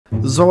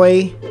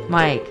Zoe,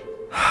 Mike,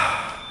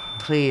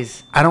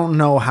 please. I don't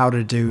know how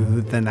to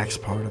do the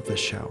next part of this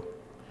show.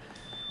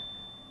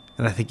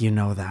 And I think you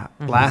know that.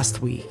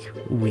 Last week,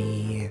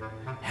 we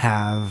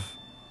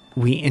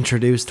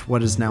introduced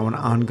what is now an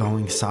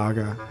ongoing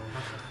saga.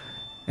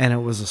 And it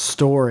was a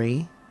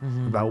story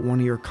about one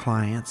of your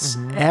clients.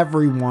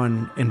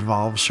 Everyone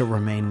involved shall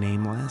remain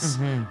nameless.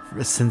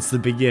 Since the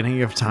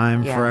beginning of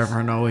time, forever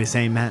and always,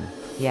 amen.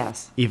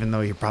 Yes. Even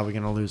though you're probably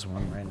going to lose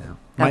one right now.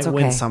 That's Might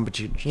win okay. some, but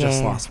you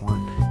just lost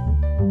one.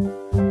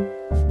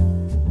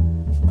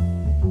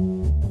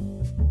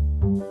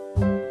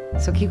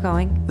 So keep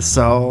going.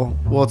 So,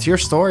 well, it's your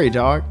story,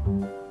 dog.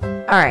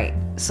 All right.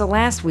 So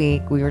last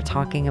week we were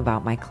talking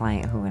about my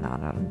client who went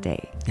out on a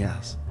date.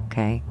 Yes.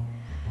 Okay.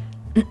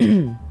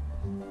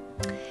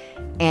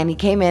 And he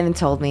came in and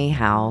told me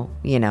how,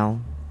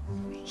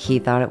 he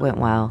thought it went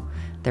well.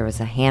 There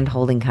was a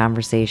hand-holding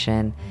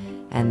conversation.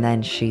 And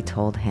then she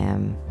told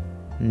him,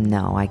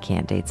 no, I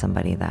can't date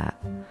somebody that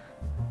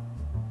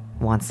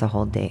wants to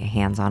hold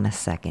hands on a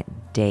second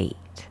date.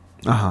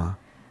 Uh-huh.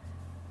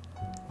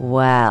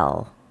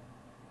 Well,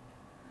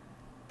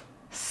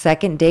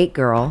 second date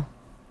girl,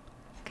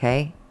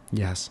 okay,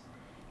 Yes.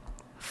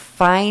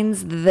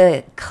 finds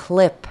the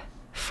clip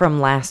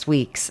from last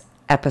week's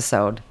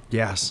episode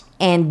Yes.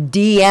 and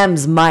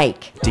DMs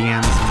Mike.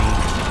 DMs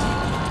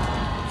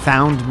me.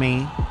 Found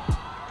me.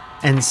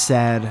 And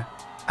said,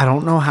 I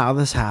don't know how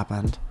this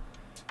happened.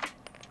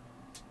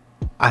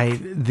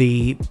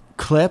 The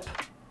clip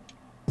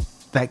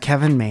that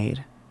Kevin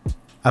made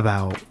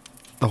about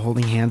the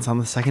holding hands on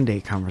the second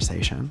date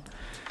conversation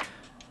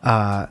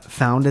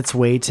found its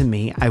way to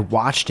me. I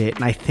watched it,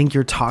 and I think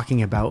you're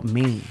talking about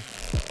me.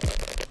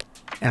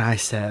 And I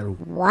said,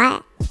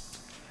 what?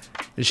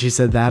 And she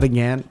said that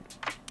again.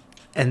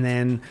 And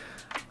then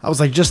I was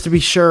like, just to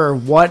be sure,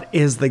 what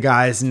is the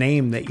guy's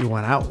name that you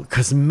went out with?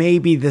 Because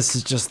maybe this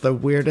is just the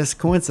weirdest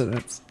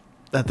coincidence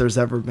that there's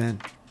ever been.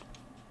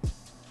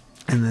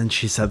 And then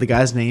she said the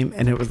guy's name,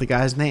 and it was the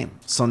guy's name.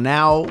 So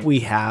now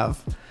we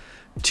have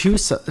two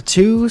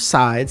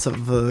sides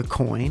of the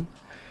coin,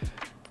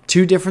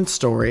 two different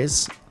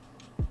stories,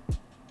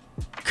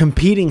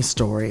 competing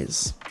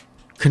stories,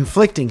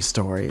 conflicting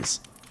stories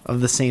of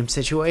the same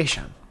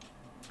situation.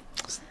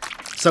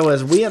 So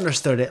as we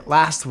understood it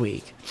last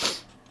week,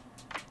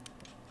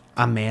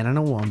 a man and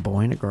a woman, boy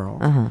and a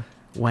girl,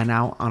 went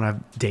out on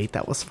a date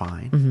that was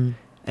fine.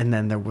 And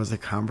then there was a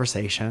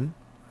conversation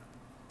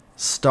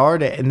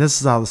started, and this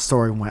is how the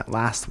story went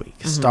last week,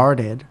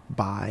 started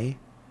by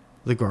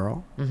the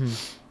girl.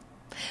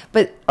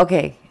 But,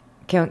 okay,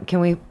 can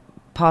we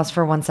pause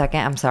for 1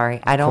 second? I'm sorry.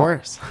 I don't. Of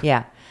course.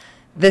 Yeah.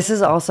 This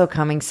is also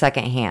coming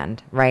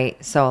secondhand,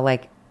 right? So,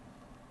 like,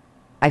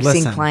 I've seen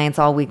Listen. clients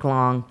all week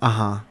long.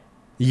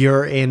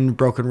 You're in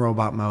broken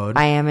robot mode.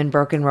 I am in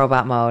broken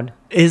robot mode.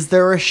 Is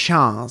there a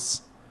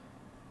chance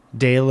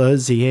de la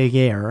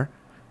Zaire?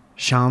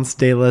 Chance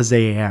de la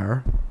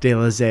Zaire.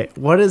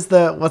 What's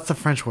the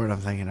French word I'm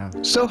thinking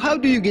of? So how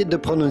do you get the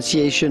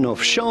pronunciation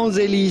of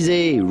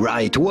Champs-Élysées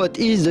right? What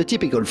is the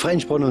typical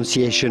French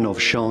pronunciation of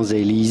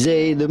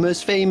Champs-Élysées, the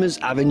most famous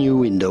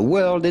avenue in the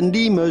world and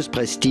the most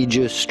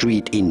prestigious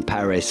street in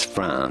Paris,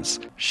 France?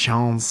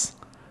 Chance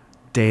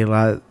de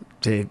la...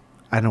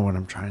 I know what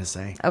I'm trying to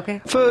say.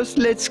 Okay. First,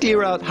 let's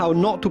clear out how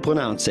not to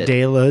pronounce it.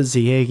 De la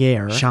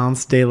Zaire.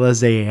 Chance de la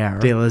Zaire.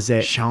 De la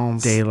Zaire.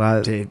 Chance de la...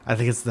 I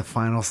think it's the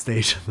final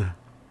stage of the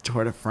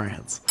Tour de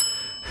France.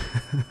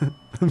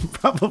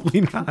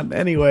 Probably not.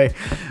 Anyway,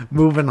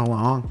 moving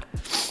along.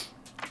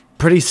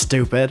 Pretty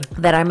stupid.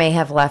 That I may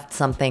have left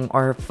something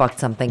or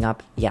fucked something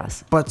up.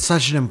 Yes. But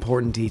such an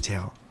important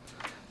detail.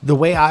 The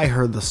way I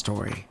heard the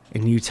story,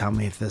 and you tell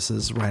me if this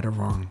is right or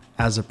wrong,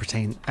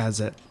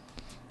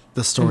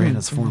 the story in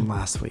its form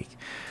last week.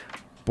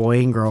 Boy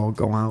and girl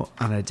go out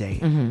on a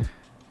date.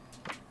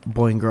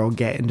 Boy and girl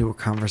get into a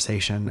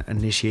conversation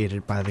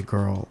initiated by the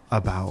girl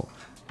about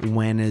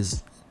when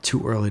is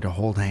too early to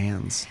hold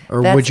hands.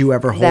 Or would you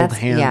ever hold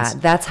hands? Yeah,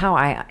 that's how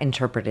I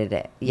interpreted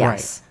it.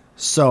 Yes. Right.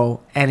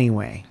 So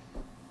anyway,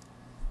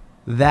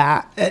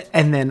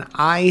 and then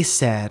I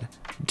said,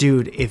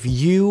 dude, if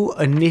you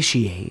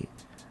initiate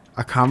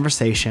a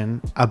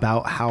conversation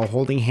about how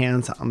holding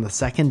hands on the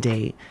second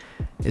date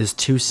is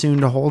too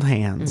soon to hold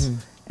hands,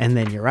 and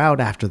then you're out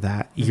after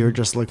that, you're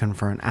just looking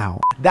for an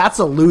out. That's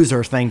a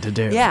loser thing to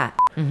do. Yeah.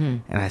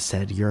 And I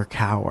said, you're a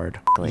coward.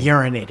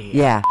 You're an idiot.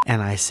 Yeah.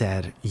 And I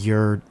said,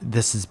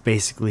 this is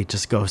basically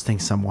just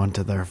ghosting someone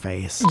to their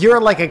face.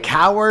 You're like a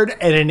coward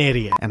and an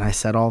idiot. And I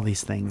said all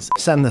these things.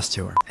 Send this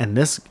to her. And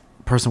this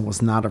person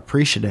was not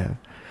appreciative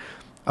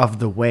of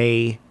the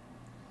way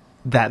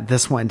that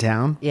this went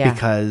down. Yeah.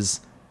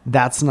 Because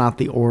that's not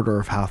the order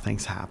of how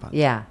things happen.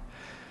 Yeah.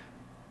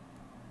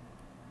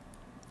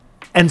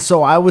 And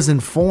so I was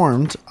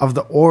informed of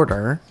the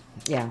order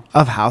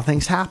of how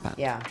things happen.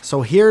 Yeah.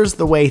 So here's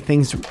the way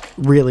things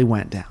really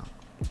went down.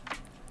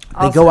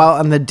 They go out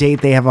on the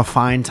date. They have a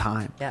fine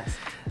time. Yes.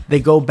 They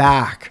go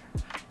back.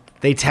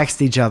 They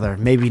text each other.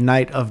 Maybe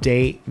night of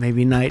date.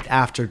 Maybe night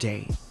after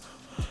date.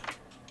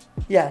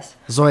 Yes.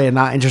 Zoya,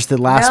 not interested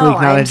last No,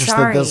 week, not I'm interested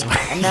sorry. this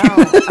week.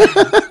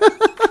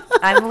 No.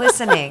 I'm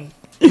listening.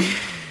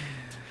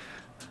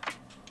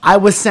 I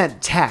was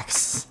sent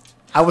texts.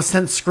 I was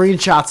sent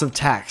screenshots of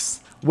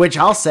texts, which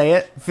I'll say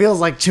it feels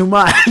like too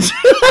much.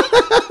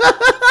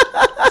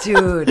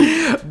 Dude.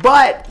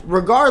 But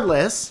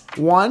regardless,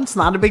 one, it's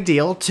not a big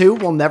deal. Two,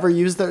 we'll never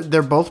use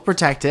they're both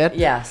protected.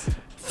 Yes.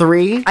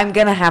 Three, I'm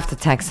going to have to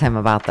text him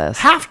about this.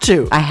 have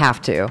to. I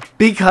have to.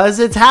 Because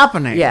it's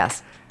happening.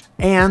 Yes.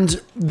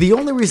 And the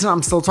only reason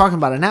I'm still talking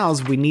about it now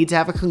is we need to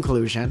have a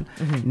conclusion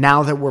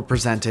now that we're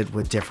presented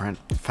with different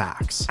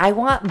facts. I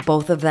want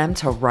both of them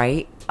to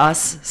write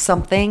us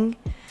something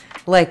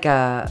like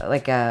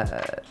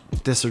a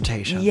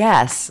Dissertation.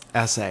 yes.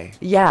 Essay.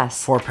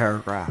 Yes. 4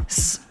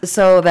 paragraphs.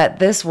 So that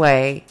this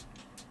way,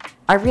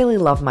 I really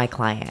love my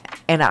client.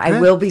 And I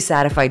will be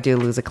sad if I do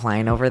lose a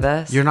client over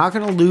this. You're not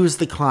going to lose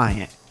the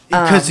client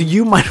because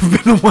you might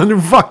have been the one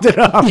who fucked it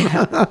up.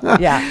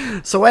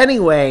 Yeah. So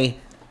anyway,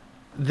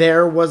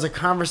 there was a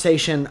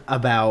conversation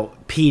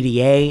about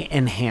PDA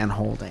and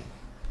hand-holding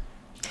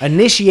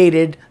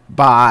initiated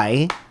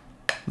by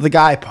the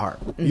guy part,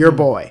 your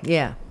boy.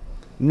 Yeah.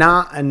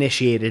 Not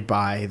initiated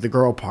by the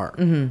girl part,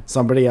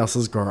 somebody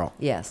else's girl.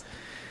 Yes.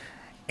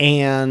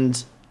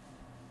 And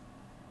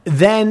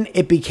then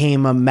it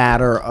became a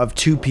matter of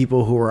two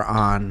people who were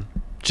on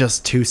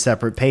just two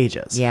separate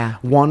pages. Yeah.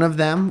 One of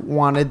them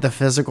wanted the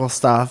physical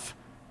stuff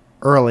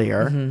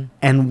earlier,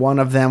 and one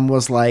of them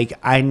was like,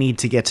 I need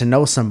to get to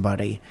know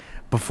somebody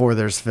before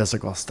there's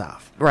physical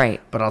stuff.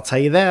 Right. But I'll tell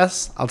you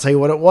this. I'll tell you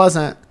what it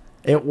wasn't.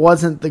 It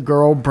wasn't the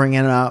girl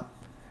bringing up,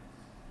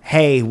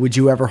 hey, would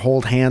you ever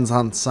hold hands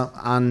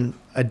on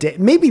a day?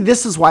 Maybe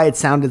this is why it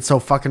sounded so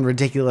fucking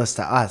ridiculous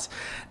to us,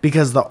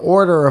 because the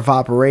order of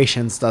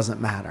operations doesn't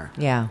matter.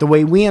 Yeah. The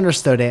way we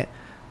understood it,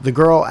 the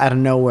girl out of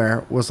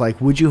nowhere was like,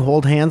 would you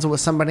hold hands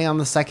with somebody on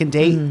the second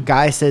date?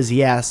 Guy says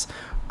yes.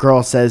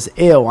 Girl says,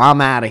 ew,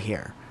 I'm out of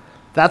here.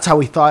 That's how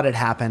we thought it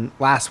happened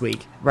last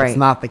week. Right. It's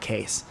not the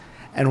case.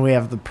 And we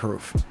have the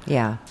proof.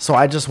 Yeah. So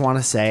I just want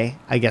to say,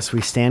 I guess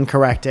we stand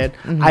corrected.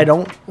 I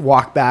don't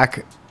walk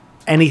back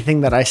anything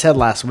that I said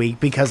last week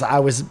because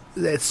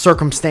it's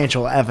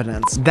circumstantial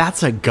evidence.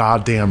 That's a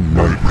goddamn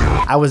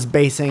nightmare. I was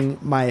basing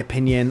my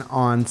opinion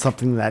on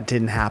something that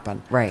didn't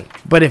happen. Right.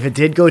 But if it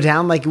did go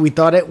down like we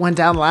thought it went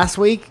down last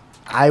week,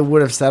 I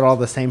would have said all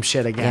the same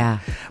shit again.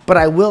 Yeah. But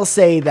I will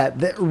say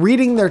that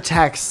reading their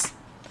texts,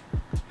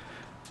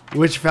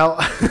 which felt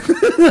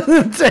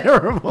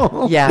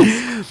terrible.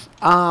 Yes.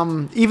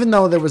 Even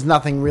though there was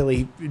nothing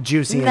really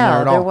juicy in there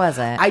at all. there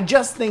wasn't. I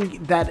just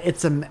think that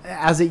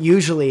as it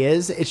usually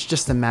is, it's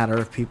just a matter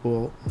of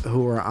people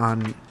who are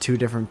on two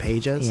different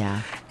pages.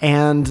 Yeah.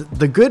 And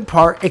the good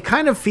part, it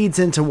kind of feeds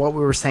into what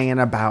we were saying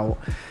about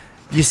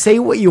you say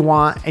what you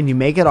want and you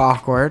make it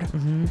awkward.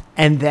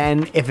 And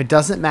then if it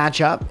doesn't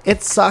match up,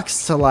 it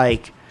sucks to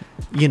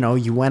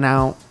you went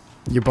out.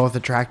 You're both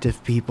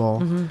attractive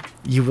people.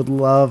 You would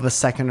love a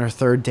second or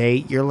third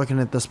date. You're looking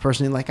at this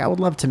person. You're like, I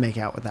would love to make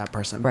out with that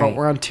person. Right. But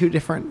we're on two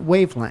different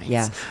wavelengths.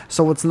 Yes.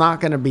 So it's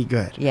not going to be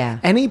good. Yeah.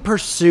 Any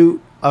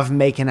pursuit of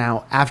making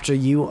out after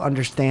you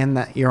understand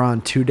that you're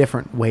on two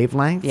different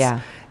wavelengths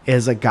Yeah.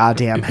 is a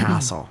goddamn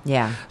hassle.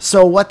 Yeah.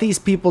 So what these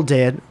people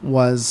did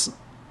was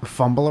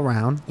fumble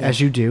around,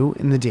 as you do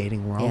in the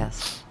dating world.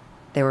 Yes.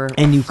 They were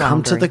And you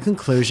come to the floundering.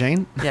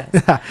 conclusion.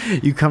 Yes.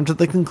 You come to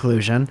the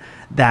conclusion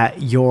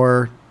that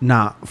you're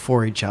not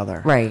for each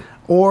other. Right.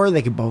 Or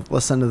they could both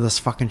listen to this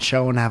fucking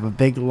show and have a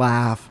big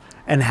laugh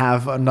and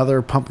have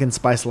another pumpkin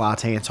spice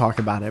latte and talk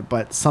about it.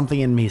 But something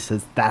in me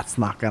says that's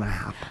not going to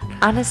happen.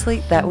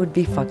 Honestly, that would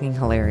be fucking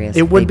hilarious.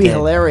 It if would they be did.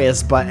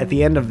 hilarious, but at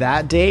the end of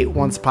that date,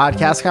 once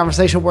podcast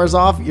conversation wears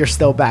off, you're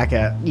still back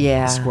at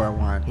Yeah. square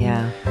one.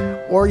 Yeah.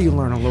 Or you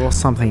learn a little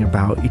something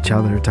about each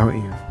other, don't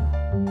you?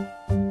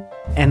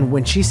 And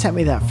when she sent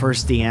me that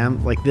first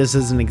DM, like, this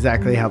isn't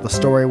exactly how the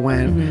story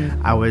went.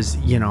 I was,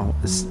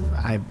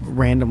 I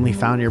randomly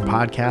found your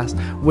podcast,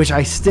 which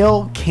I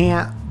still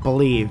can't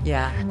believe.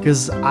 Yeah.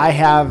 Because I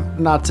have,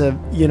 not to,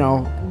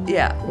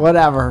 Yeah.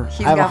 whatever.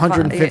 He's I have got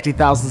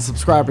 150,000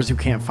 subscribers who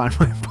can't find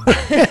my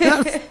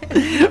podcast.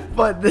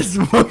 But this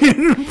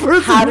fucking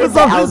person How did was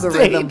the on this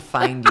algorithm date.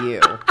 find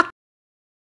you?